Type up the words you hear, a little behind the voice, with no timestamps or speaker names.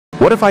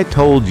What if I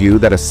told you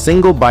that a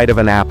single bite of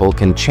an apple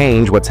can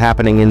change what's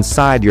happening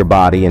inside your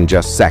body in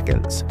just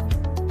seconds?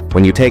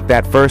 When you take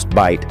that first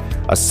bite,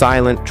 a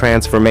silent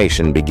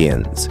transformation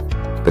begins.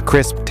 The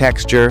crisp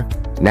texture,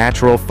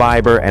 natural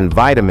fiber, and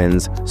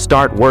vitamins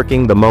start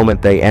working the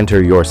moment they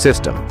enter your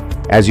system.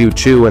 As you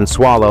chew and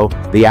swallow,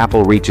 the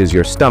apple reaches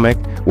your stomach,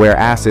 where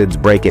acids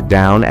break it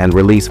down and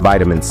release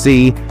vitamin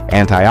C,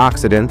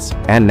 antioxidants,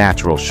 and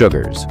natural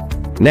sugars.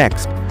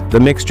 Next, the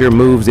mixture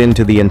moves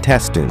into the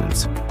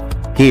intestines.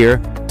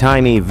 Here,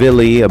 tiny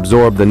villi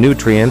absorb the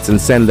nutrients and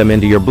send them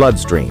into your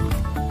bloodstream.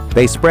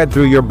 They spread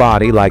through your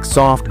body like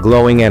soft,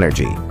 glowing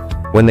energy.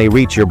 When they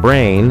reach your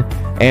brain,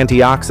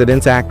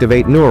 antioxidants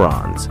activate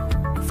neurons.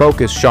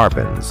 Focus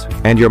sharpens,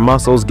 and your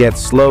muscles get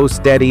slow,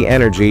 steady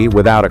energy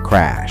without a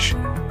crash.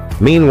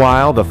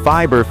 Meanwhile, the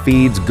fiber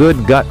feeds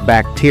good gut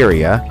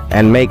bacteria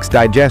and makes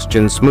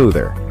digestion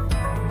smoother.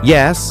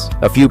 Yes,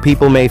 a few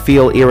people may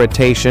feel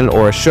irritation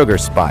or a sugar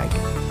spike,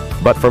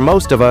 but for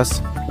most of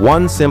us,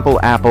 one simple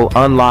apple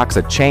unlocks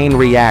a chain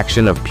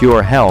reaction of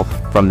pure health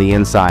from the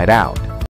inside out.